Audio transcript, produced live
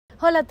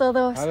Hola a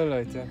todos. Hallo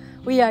Leute.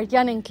 We are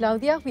Jan and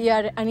Claudia. We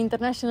are an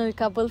international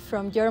couple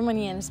from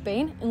Germany and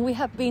Spain, and we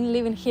have been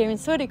living here in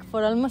Zurich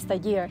for almost a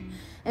year.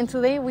 And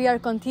today we are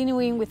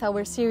continuing with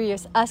our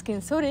series Ask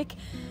in Zurich,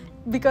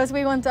 because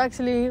we want to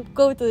actually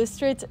go to the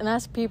streets and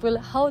ask people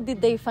how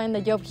did they find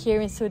a job here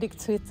in Zurich,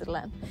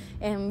 Switzerland.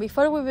 And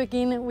before we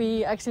begin,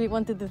 we actually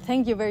wanted to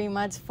thank you very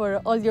much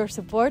for all your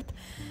support.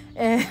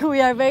 We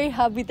are very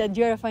happy that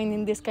you are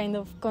finding this kind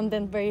of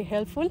content very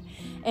helpful.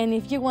 And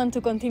if you want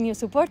to continue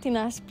supporting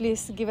us,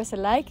 please give us a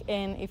like,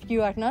 and if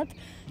you are not,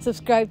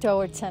 subscribe to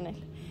our channel.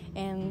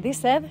 And this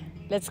said,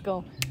 let's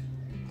go.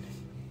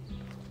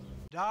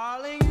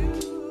 Darling,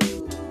 you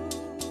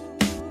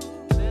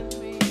send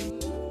me,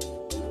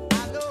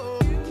 I know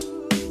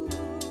you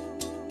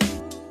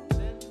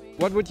send me.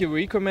 What would you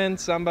recommend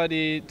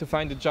somebody to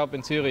find a job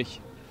in Zurich?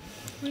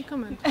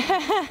 Recommend.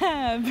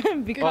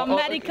 Become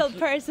medical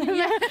person.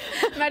 Yeah.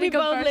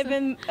 Medical We both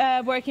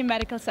person. work in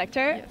medical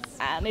sector, Yes.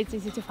 and it's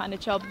easy to find a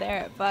job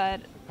there.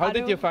 But How I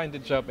did you don't- find a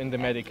job in the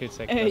medical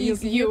sector? You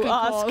You can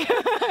ask.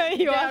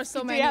 You There are ask, so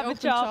do many you have a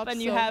open job, jobs,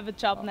 and you so- have a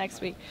job next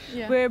week.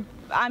 Yeah.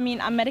 I'm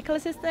a medical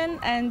assistant,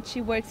 and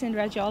she works in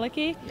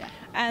radiology, Yeah.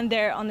 and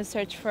they're on the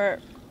search for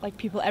like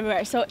people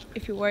everywhere. So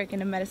if you work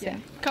in a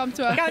medicine, Come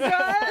to us. come to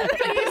us,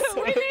 please.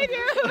 We need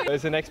you.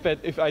 As an expert,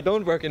 if I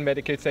don't work in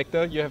medical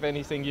sector, you have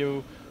anything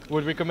you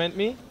would recommend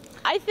me?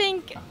 I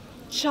think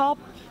job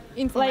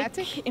Informatic? like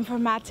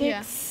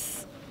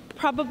informatics,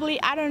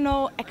 probably, I don't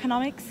know,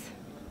 economics.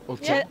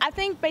 Okay. I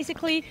think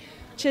basically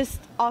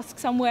just ask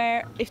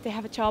somewhere if they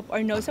have a job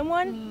or know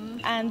someone,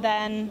 and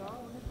then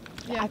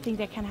Yeah. I think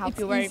they can help It's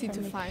you very easy to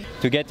friendly. find.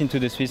 To get into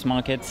the Swiss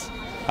markets,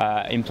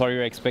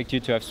 employer expect you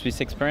to have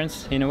Swiss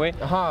experience in a way.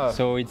 Aha.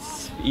 So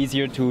it's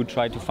easier to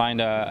try to find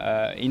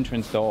a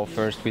entrance door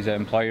first with an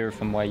employer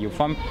from where you're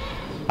from,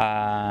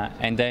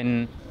 and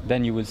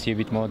then you will see a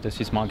bit more the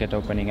Swiss market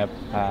opening up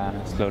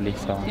slowly.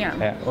 So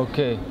Yeah.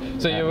 Okay.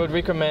 So you would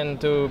recommend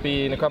to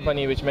be in a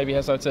company which maybe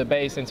has also a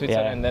base in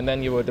Switzerland, and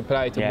then you would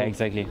apply to yeah, move.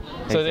 exactly.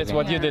 So that's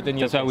what you did in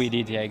your That's what we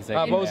case? did. Yeah,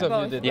 exactly. Both yeah.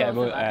 of you did. Yeah,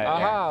 both. both, Aha.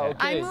 yeah.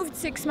 Okay. I moved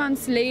 6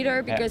 months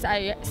later because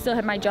I still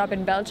had my job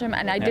in Belgium,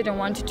 and I didn't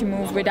want to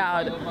move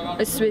without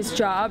a Swiss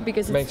job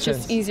because it's Makes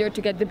just sense. easier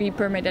to get the B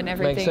permit and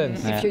everything sense.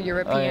 if Yeah. you're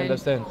European. I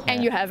understand.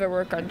 And you have a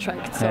work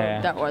contract, so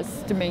Yeah. that was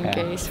the main Yeah.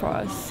 case for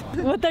us.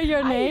 What are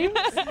your names?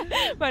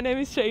 My name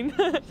is Shane.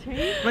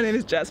 My name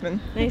is Jasmine.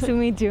 Nice to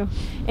meet you.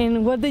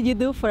 And what do you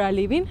do for a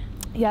living?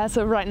 Yeah,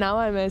 so right now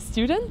I'm a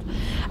student,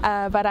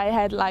 but I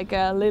had like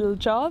a little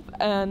job,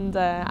 and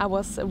I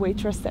was a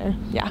waitress there.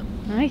 Yeah.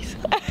 Nice.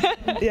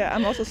 Yeah,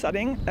 I'm also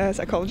studying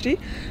psychology,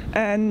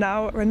 and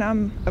right now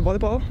I'm a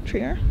volleyball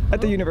trainer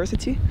at the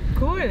university.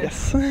 Cool.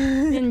 Yes.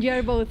 And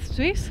you're both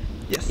Swiss?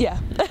 Yes. Yeah.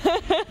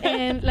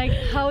 And like,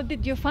 how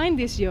did you find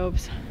these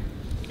jobs?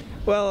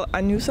 Well, I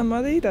knew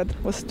somebody that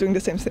was doing the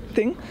same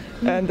thing,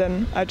 and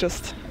then I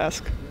just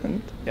asked,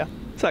 and yeah,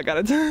 so I got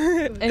it.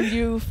 And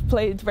you've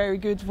played very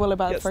good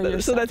volleyball Yes, for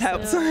yourself. so that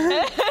helps.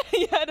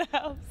 Yeah, that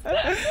helps.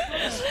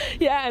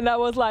 Yeah, and I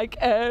was like,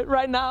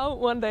 right now,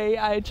 one day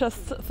I just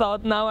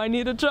thought, now I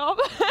need a job.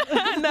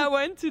 And I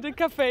went to the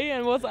cafe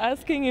and was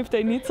asking if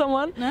they need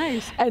someone.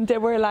 Nice. And they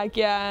were like,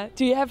 yeah,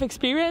 do you have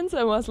experience?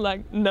 I was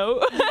like, no.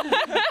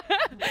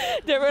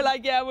 They were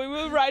like, yeah, we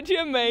will write you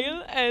a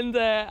mail. And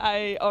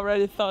I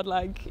already thought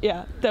like,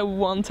 yeah, that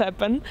won't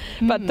happen.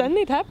 But then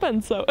it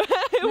happened, so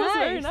it was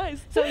very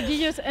nice. So you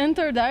just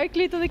enter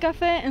directly to the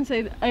cafe and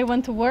say, I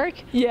want to work?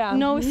 Yeah.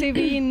 No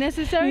CV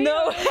necessary?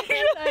 No,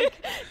 Like,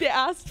 they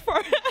asked for.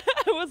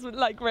 I was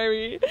like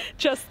very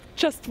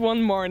just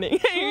one morning.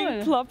 Cool.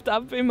 It plopped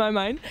up in my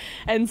mind,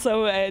 and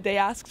so they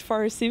asked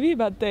for a CV,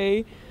 but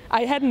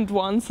I hadn't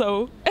one,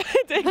 so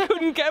they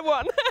couldn't get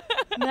one.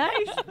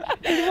 nice.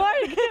 It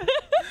worked.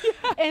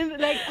 And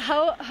like,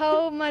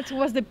 how much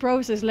was the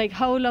process? Like,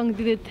 how long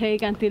did it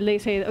take until they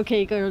said,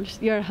 okay, girls,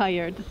 you're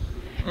hired?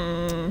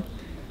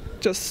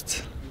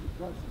 Just,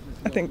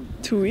 I think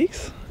 2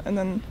 weeks, and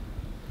then,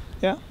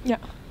 yeah. Yeah.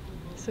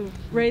 So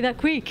very that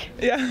quick.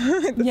 Yeah,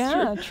 that's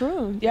Yeah,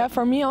 true. Yeah,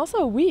 for me also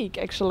a week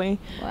actually.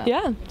 Wow.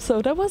 Yeah, so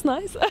that was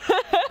nice.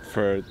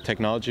 For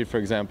technology, for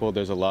example,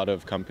 there's a lot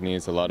of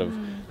companies, a lot of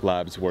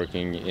labs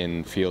working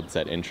in fields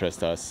that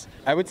interest us.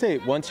 I would say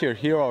once you're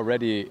here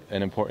already,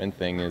 an important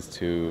thing is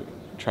to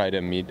try to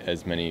meet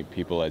as many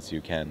people as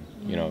you can.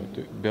 You know,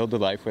 to build a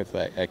life with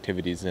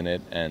activities in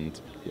it, and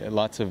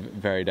lots of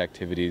varied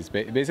activities.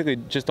 Basically,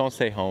 just don't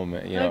stay home.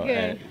 You know,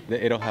 Okay.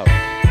 It'll help.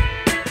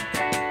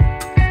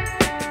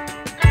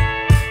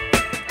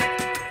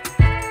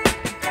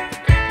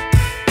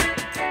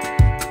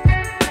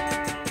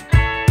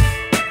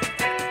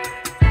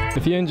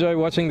 If you enjoy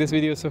watching this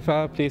video so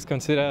far, please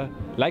consider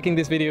liking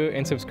this video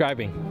and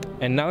subscribing.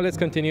 And now let's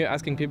continue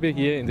asking people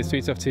here in the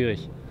streets of Zurich.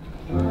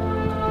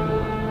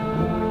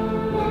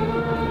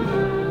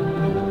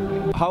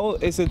 How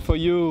is it for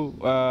you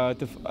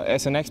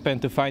as an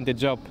expat to find a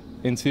job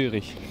in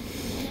Zurich?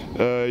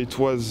 It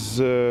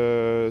was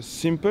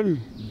simple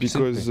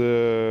because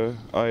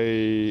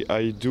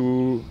I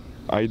do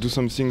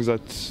something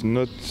that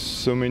not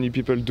so many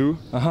people do.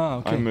 Aha,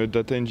 okay. I'm a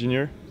data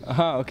engineer,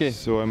 Aha, okay.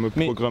 So I'm a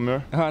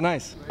programmer. Ah,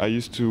 nice. I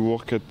used to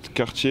work at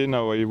Cartier,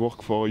 now I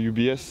work for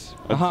UBS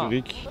at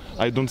Zurich.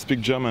 I don't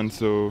speak German,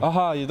 so...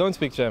 Aha, you don't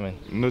speak German?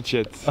 Not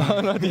yet.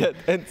 Oh, not yet.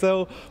 And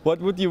so, what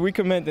would you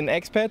recommend an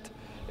expat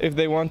if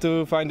they want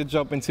to find a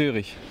job in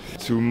Zurich?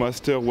 To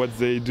master what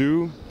they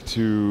do,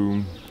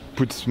 to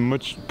put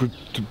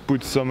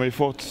some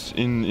effort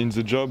in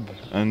the job,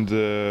 and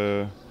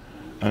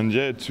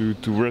yeah, to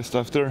rest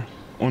after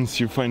once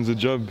you find the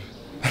job.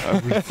 I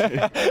would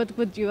say. What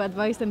would you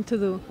advise them to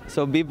do?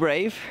 So be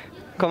brave,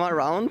 come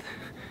around,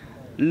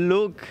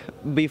 look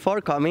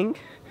before coming,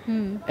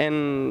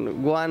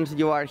 and once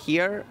you are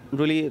here,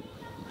 really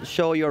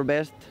show your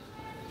best,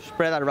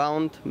 spread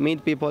around,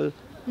 meet people.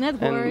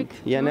 Network. And,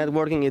 yeah,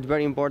 networking is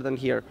very important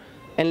here.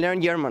 And learn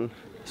German,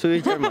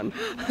 Swedish German.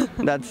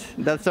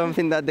 That's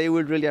something that they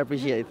would really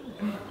appreciate.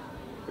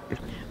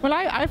 Well,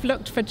 I've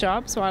looked for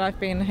jobs while I've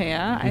been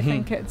here. I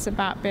think it's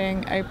about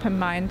being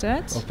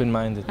open-minded.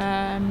 Open-minded.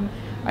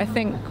 I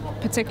think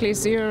particularly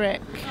Zurich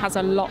has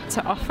a lot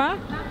to offer.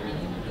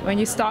 When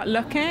you start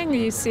looking,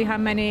 you see how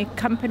many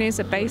companies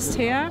are based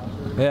here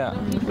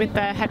with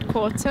their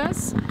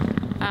headquarters,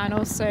 and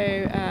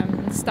also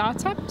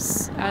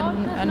startups,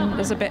 and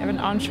there's a bit of an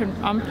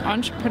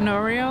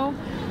entrepreneurial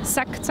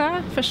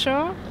sector for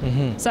sure.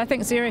 So I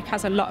think Zurich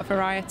has a lot of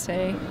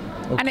variety,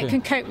 and it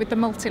can cope with the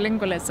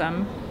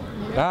multilingualism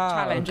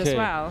challenge as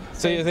well.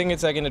 So you think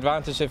it's like an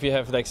advantage if you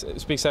have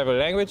speak several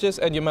languages,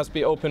 and you must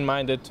be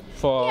open-minded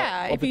for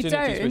opportunities?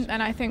 If you don't,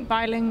 and I think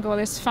bilingual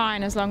is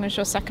fine as long as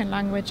your second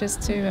language is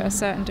to a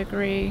certain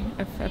degree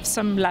of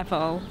some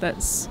level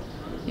that's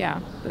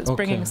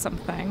bringing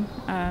something.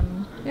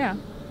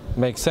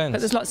 Makes sense.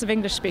 But there's lots of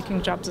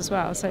English-speaking jobs as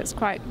well, so it's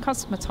quite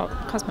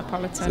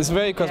cosmopolitan. It's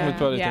very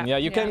cosmopolitan. Yeah,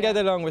 you can get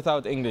along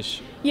without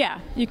English. Yeah,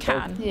 you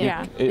can.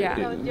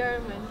 Without German.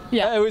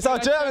 Yeah,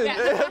 without German.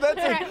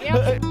 That's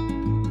it.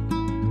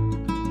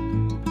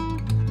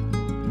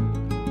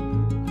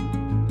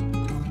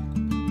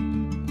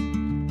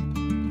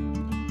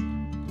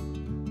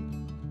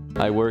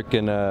 I work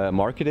in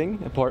marketing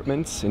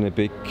departments in a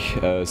big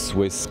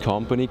Swiss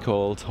company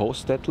called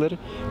Hostetler.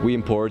 We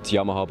import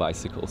Yamaha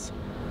bicycles.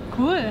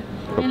 Cool.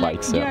 Or and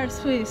bikes, you are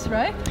Swiss,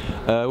 right?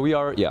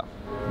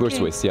 We're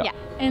Swiss, yeah.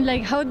 And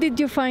how did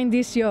you find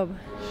this job?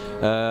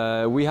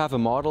 We have a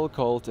model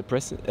called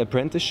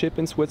apprenticeship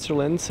in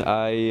Switzerland.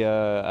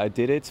 I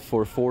did it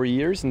for 4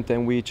 years, and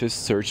then we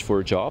just searched for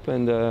a job,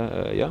 and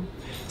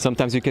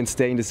sometimes you can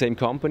stay in the same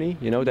company,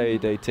 you know,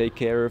 they take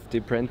care of the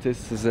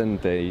apprentices and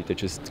they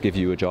just give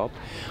you a job,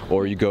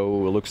 or you go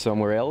look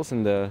somewhere else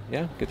and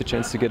get the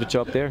chance to get a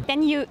job there.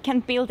 Then you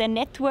can build a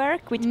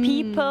network with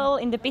people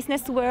in the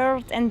business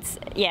world, and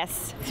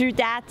yes, through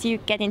that you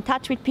get in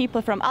touch with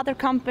people from other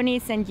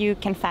companies and you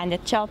can find a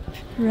job.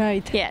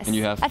 Right. Yes. And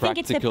you have I think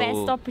it's the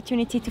best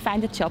opportunity to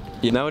find a job.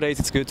 Yeah, nowadays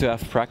it's good to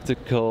have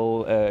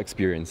practical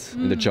experience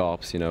in the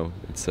jobs, you know.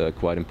 It's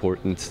quite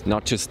important,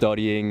 not just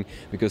studying,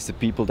 because the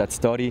people that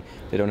study,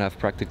 they don't have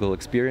practical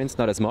experience,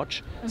 not as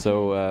much.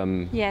 So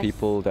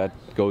people that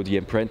go the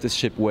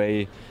apprenticeship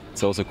way,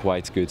 it's also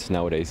quite good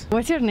nowadays.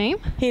 What's your name?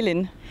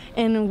 Helen.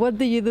 And what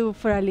do you do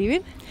for a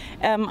living?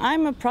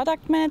 I'm a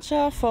product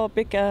manager for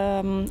big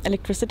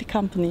electricity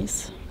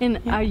companies. And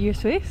are you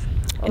Swiss?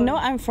 No,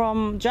 I'm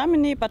from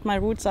Germany, but my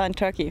roots are in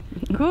Turkey.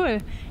 Cool.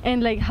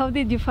 And how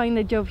did you find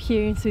a job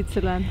here in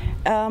Switzerland?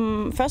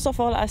 First of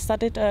all, I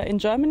studied in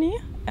Germany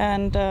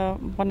and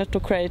wanted to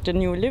create a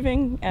new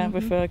living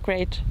with a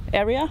great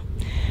area.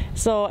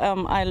 So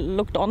I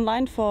looked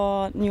online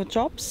for new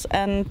jobs,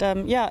 and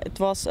it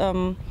was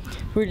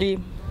really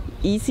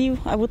easy,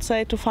 I would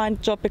say, to find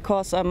a job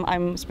because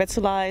I'm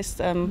specialized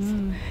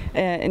in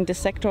the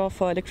sector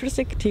for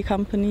electricity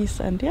companies,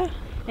 and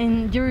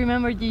And you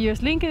remember you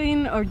used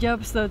LinkedIn or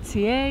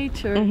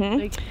jobs.ch or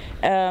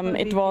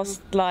it was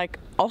like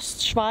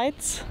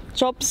Ostschweiz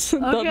jobs.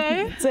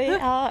 Okay.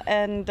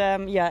 And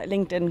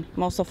LinkedIn,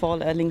 most of all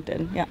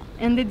LinkedIn. Yeah.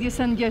 And did you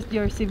send just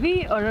your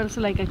CV or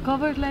also a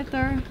cover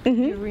letter? Do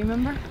you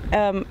remember?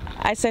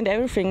 I sent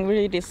everything,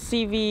 really, the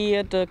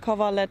CV, the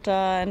cover letter,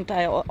 and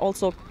I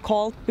also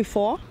called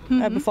before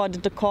I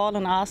did the call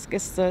and asked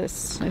is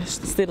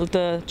still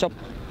the job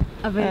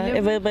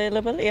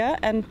available. Yeah.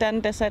 And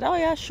then they said, oh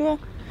yeah, sure.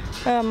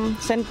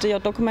 Send your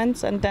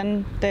documents, and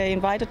then they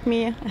invited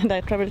me, and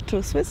I traveled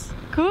to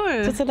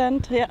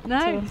Switzerland. Yeah.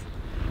 Nice.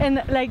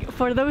 And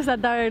for those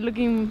that are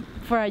looking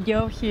for a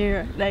job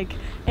here,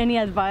 any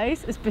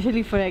advice,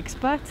 especially for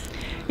expats?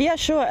 Yeah,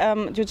 sure.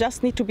 You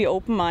just need to be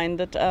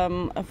open-minded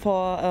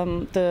for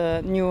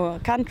the new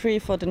country,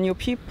 for the new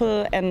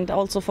people, and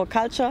also for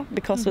culture,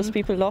 because those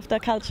people love their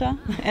culture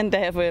and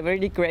they have a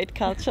really great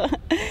culture.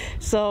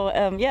 So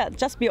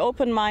just be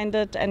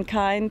open-minded and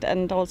kind,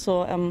 and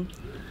also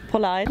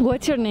polite.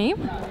 What's your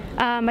name?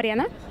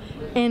 Mariana.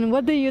 And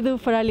what do you do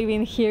for a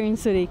living here in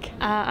Zurich?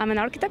 I'm an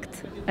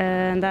architect,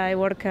 and I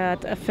work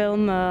at a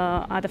firm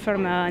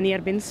near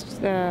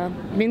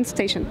Binz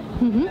station.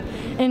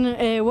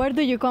 And where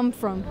do you come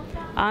from?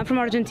 I'm from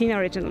Argentina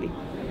originally.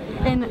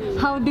 And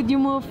how did you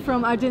move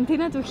from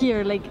Argentina to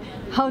here? Like,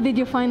 how did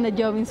you find a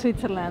job in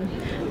Switzerland?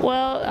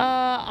 Well,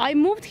 I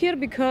moved here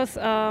because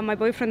my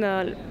boyfriend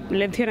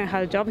lived here and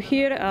had a job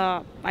here.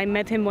 I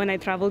met him when I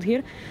traveled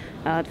here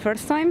the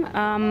first time.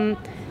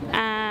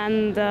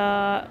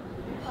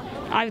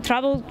 I've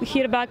traveled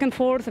here back and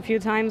forth a few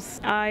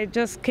times. I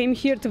just came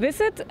here to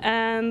visit,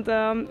 and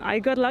I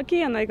got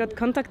lucky and I got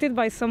contacted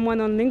by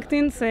someone on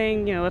LinkedIn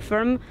saying, you know, a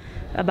firm,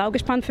 a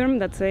Baugespann firm,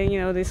 that's saying, you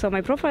know, they saw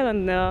my profile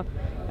and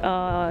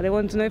they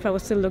wanted to know if I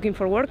was still looking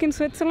for work in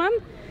Switzerland,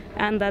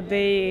 and that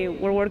they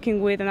were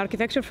working with an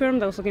architecture firm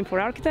that was looking for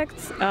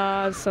architects.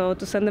 So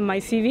to send them my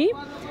CV,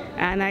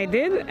 and I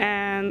did,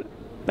 and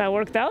that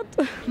worked out.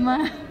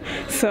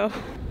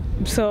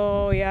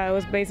 So yeah, it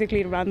was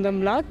basically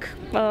random luck.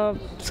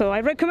 So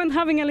I recommend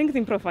having a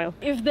LinkedIn profile.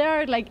 If there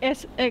are like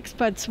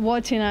expats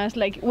watching us,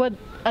 like what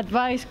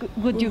advice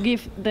would you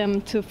give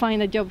them to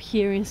find a job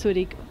here in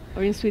Zurich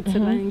or in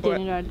Switzerland in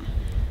general?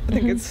 I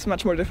think it's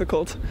much more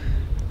difficult.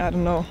 I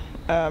don't know.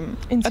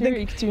 In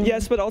Zurich too.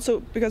 Yes, but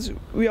also because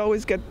we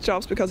always get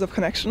jobs because of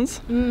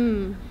connections.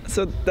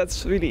 So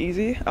that's really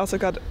easy. I also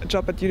got a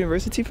job at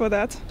university for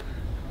that,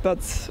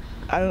 but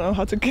I don't know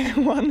how to get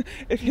one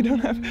if you don't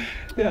have,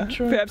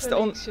 perhaps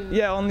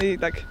only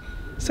like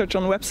search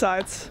on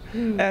websites.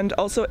 And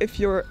also if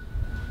you're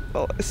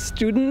a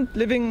student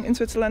living in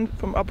Switzerland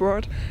from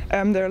abroad,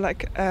 there are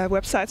like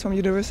websites from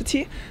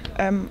university.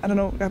 I don't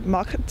know,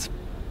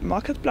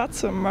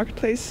 Marketplatz or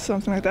Marketplace,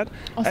 something like that.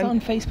 Also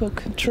on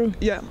Facebook, true.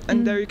 Yeah,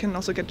 and there you can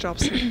also get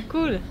jobs.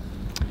 Cool.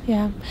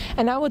 Yeah,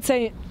 and I would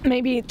say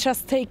maybe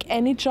just take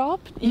any job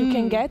you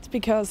can get,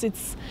 because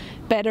it's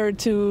better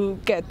to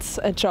get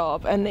a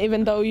job, and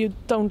even though you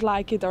don't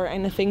like it or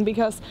anything,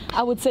 because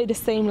I would say the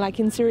same, like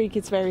in Zurich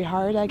it's very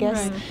hard, I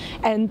guess. Right.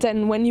 And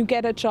then when you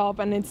get a job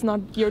and it's not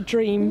your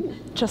dream,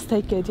 just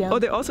take it, yeah. Or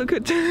they also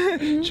could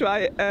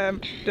try,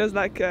 there's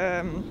like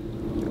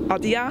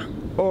Adia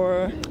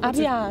or...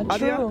 Adia,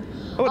 true.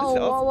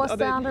 What was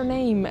the other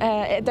name?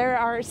 There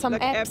are some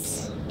like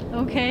apps.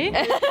 Okay.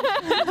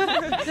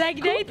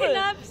 Like dating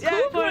apps?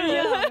 Yeah,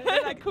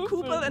 like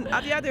Kupel and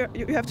Adia,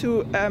 you have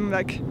to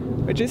like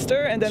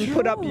register and then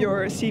put up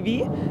your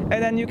CV,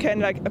 and then you can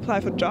like apply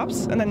for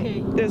jobs, and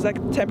then there's like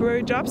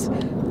temporary jobs.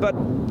 But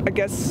I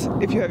guess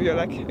if you have your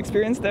like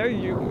experience there,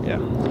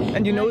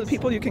 and you know the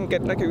people, you can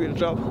get like a real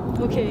job.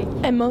 Okay.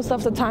 And most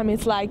of the time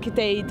it's like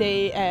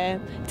they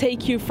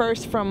take you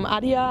first from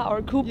Adia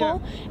or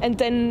Kupel, and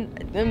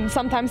then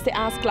sometimes they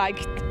ask like,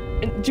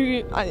 do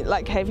you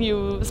have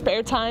you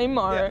spare time,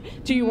 or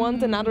do you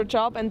want another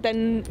job, and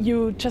then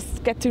you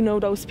just get to know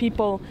those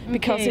people,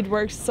 because it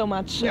works so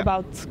much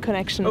about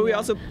connection. Oh, we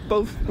also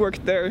both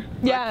worked there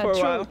for a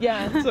while.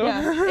 So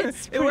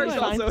it's it works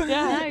fun. also.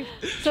 Nice.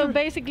 So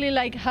basically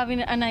like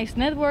having a nice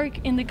network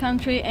in the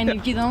country, and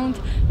if you don't,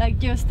 like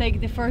just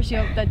take the first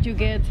job that you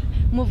get,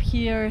 move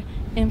here,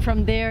 and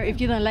from there, if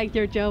you don't like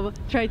your job,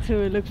 try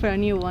to look for a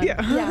new one.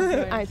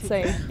 I'd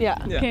say.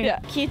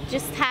 You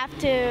just have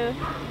to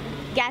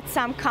get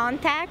some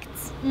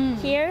contacts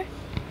here,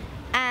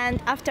 and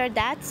after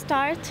that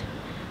start,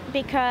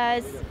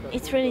 because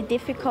it's really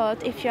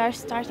difficult if you are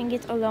starting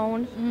it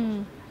alone.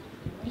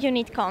 You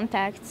need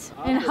contacts.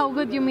 And how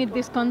would you meet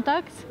these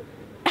contacts?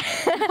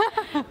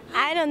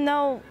 I don't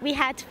know, we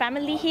had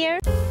family here.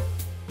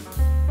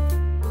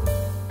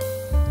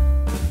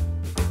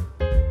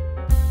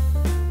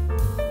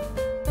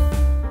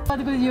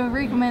 What would you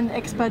recommend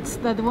expats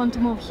that want to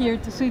move here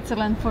to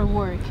Switzerland for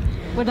work?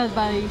 What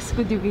advice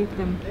could you give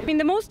them? I mean,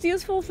 the most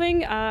useful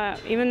thing,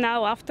 even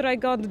now after I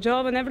got the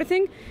job and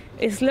everything,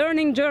 is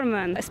learning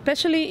German,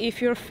 especially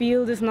if your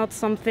field is not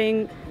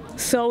something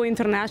so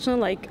international.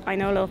 Like, I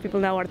know a lot of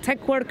people now are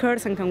tech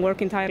workers and can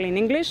work entirely in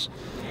English,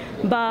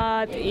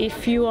 but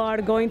if you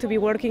are going to be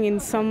working in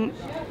some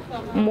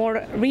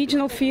more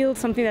regional field,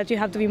 something that you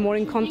have to be more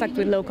in contact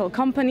with local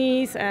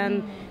companies,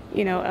 and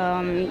you know,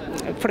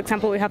 for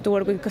example, we have to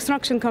work with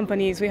construction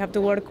companies, we have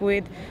to work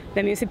with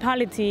the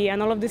municipality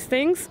and all of these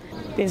things.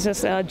 It's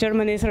just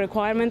German is a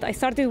requirement. I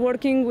started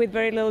working with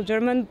very little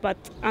German, but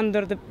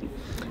under the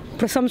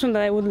presumption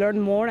that I would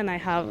learn more, and I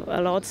have a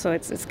lot, so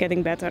it's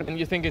getting better. And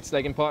you think it's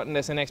like important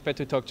as an expat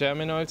to talk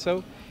German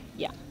also?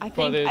 Yeah, I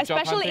think,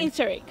 especially in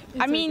Zurich.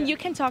 I mean, you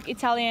can talk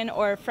Italian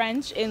or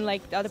French in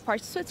like the other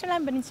parts of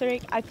Switzerland, but in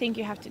Zurich, I think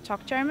you have to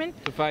talk German.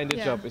 To find a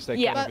job is like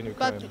kind of a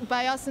requirement. But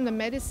by us in the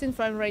medicine,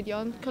 from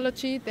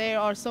radiology, there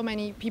are so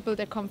many people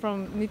that come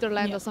from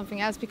Netherlands or something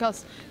else,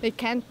 because they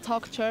can't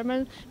talk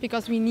German,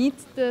 because we need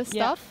the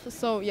stuff.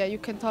 So yeah, you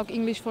can talk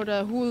English for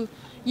the whole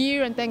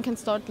year and then can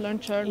start to learn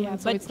German. Yeah,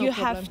 so but you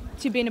have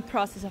to be in the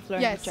process of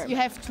learning German. Yes, you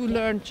have to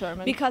learn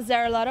German. Because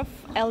there are a lot of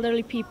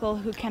elderly people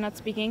who cannot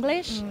speak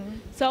English.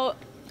 So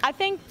I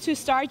think to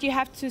start you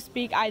have to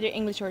speak either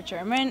English or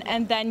German,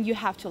 and then you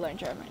have to learn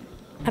German.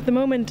 At the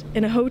moment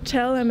in a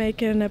hotel I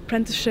make an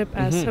apprenticeship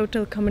as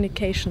hotel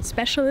communication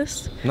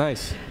specialist.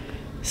 Nice.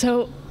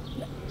 So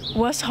it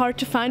was hard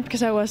to find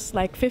because I was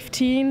like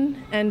 15,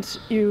 and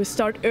you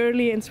start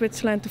early in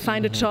Switzerland to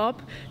find a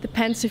job.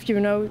 Depends if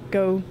you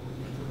go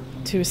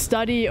to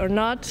study or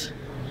not,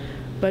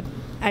 but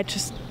I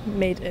just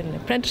made an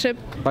apprenticeship.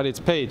 But it's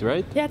paid,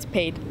 right? Yeah, it's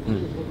paid.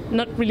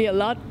 Not really a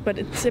lot, but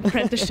it's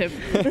apprenticeship.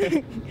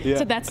 Yeah.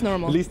 So that's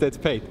normal. At least that's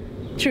paid.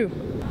 True.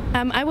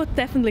 I would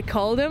definitely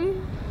call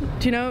them,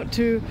 you know,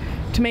 to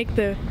make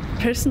the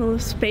personal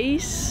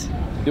space.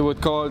 You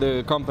would call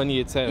the company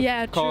itself.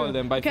 Yeah, call true.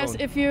 them by because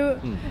phone. if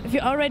you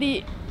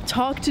already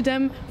talk to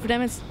them, for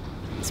them it's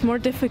more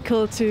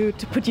difficult to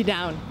put you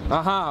down.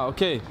 Aha,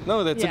 okay.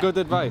 No, that's a good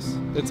advice.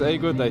 It's a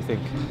good, I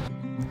think.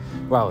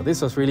 Wow,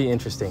 this was really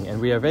interesting, and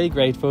we are very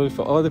grateful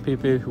for all the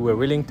people who were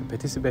willing to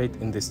participate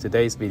in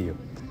today's video.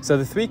 So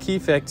the 3 key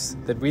facts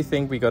that we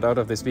think we got out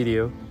of this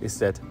video is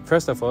that,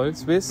 first of all,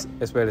 Swiss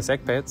as well as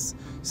expats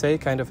say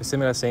kind of a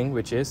similar thing,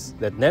 which is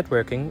that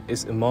networking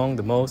is among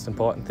the most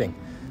important thing.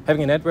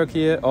 Having a network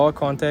here, or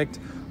contact,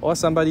 or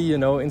somebody you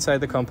know inside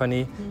the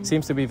company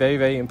seems to be very,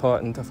 very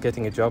important of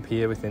getting a job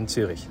here within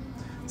Zurich.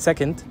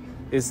 Second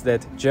is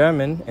that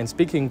German and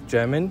speaking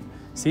German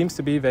seems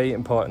to be very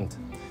important.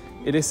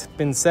 It has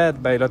been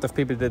said by a lot of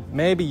people that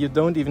maybe you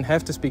don't even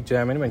have to speak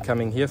German when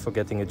coming here for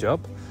getting a job,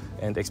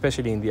 and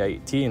especially in the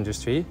IT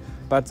industry,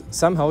 but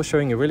somehow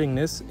showing a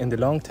willingness in the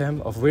long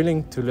term of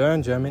willing to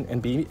learn German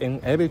and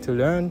being able to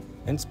learn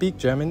and speak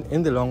German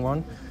in the long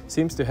run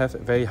seems to have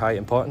very high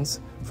importance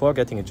for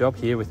getting a job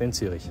here within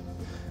Zurich.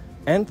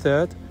 And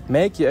third,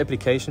 make your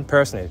application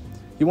personal.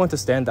 You want to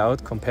stand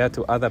out compared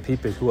to other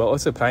people who are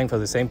also applying for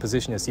the same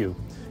position as you.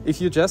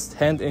 If you just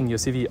hand in your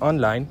CV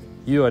online,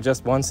 you are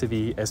just one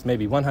CV as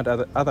maybe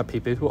 100 other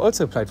people who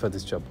also applied for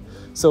this job.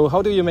 So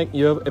how do you make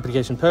your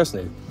application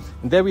personal?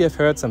 And there we have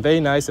heard some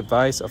very nice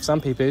advice of some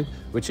people,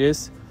 which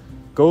is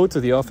go to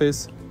the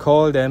office,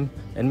 call them,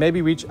 and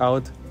maybe reach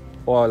out,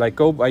 or like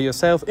go by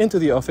yourself into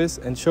the office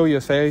and show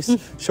your face,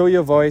 show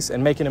your voice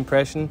and make an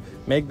impression,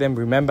 make them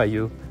remember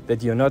you,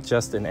 that you're not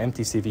just an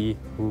empty CV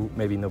who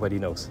maybe nobody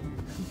knows.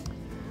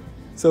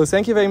 So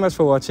thank you very much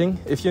for watching.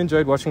 If you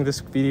enjoyed watching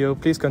this video,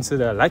 please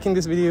consider liking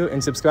this video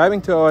and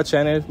subscribing to our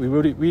channel. We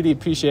really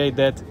appreciate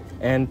that.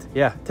 And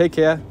yeah, take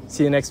care.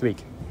 See you next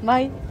week.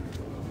 Bye.